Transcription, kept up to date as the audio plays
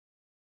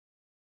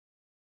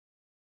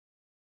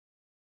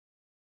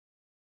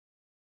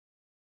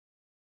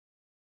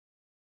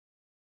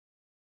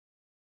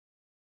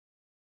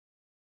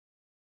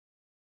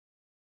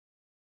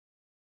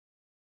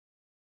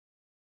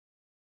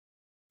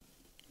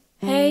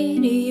Hey,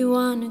 do you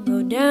wanna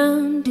go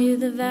down to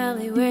the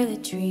valley where the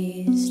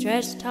trees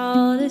stretch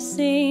tall to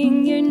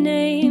sing your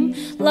name?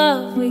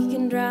 Love, we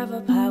can drive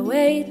up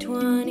Highway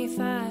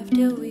 25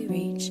 till we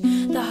reach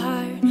the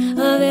heart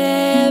of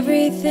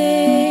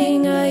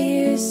everything. I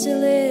used to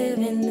live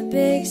in the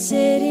big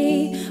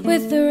city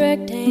with the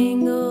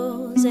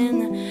rectangles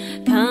and the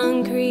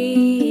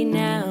concrete.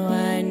 Now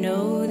I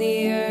know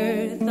the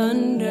earth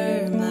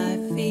under my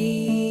feet.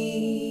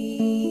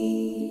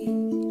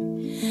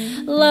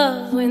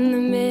 Love, when the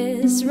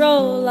mists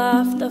roll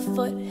off the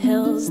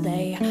foothills,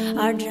 they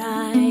are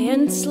dry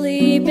and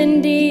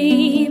sleeping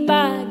deep.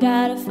 I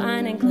got a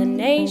fine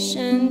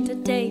inclination to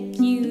take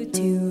you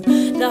to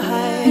the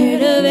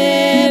heart of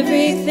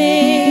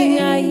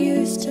everything. I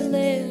used to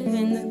live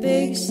in the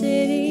big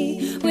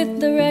city with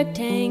the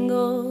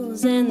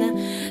rectangles and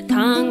the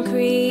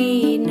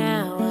concrete.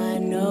 Now I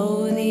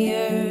know the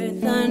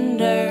earth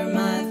under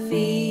my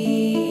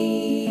feet.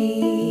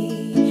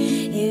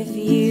 If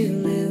you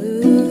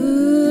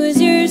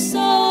lose your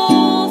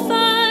soul,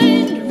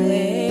 find a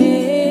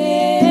way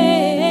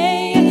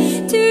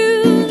to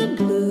the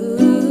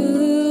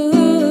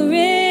Blue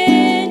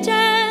Ridge,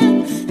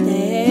 and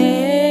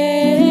they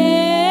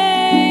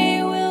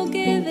will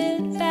give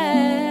it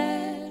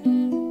back.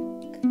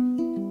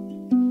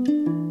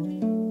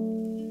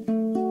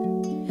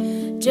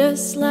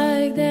 Just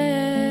like that.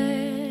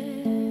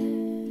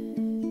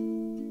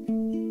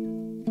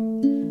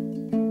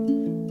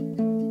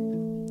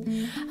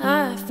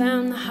 I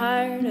found the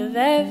heart of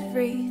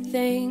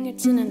everything.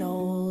 It's in an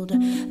old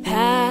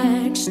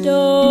packed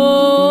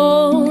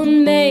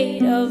stone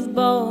made of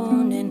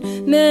bone and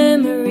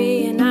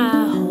memory, and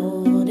I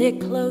hold it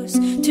close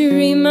to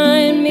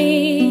remind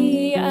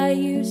me I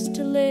used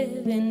to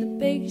live in the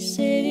big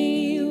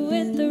city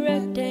with the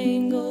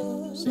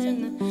rectangles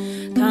and the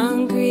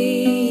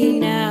concrete.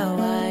 Now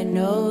I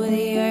know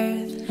the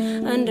earth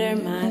under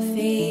my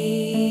feet.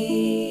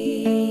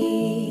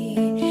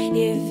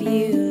 If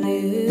you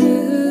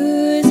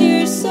lose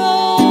your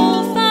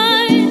soul,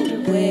 find a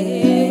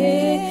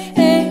way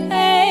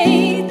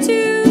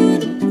to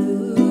the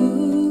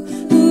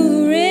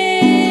Blue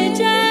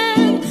Ridge,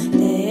 and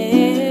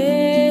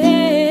they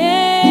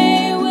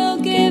will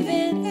give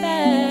it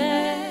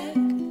back.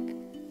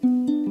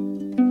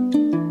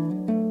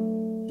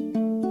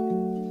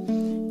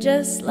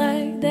 Just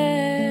like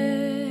that.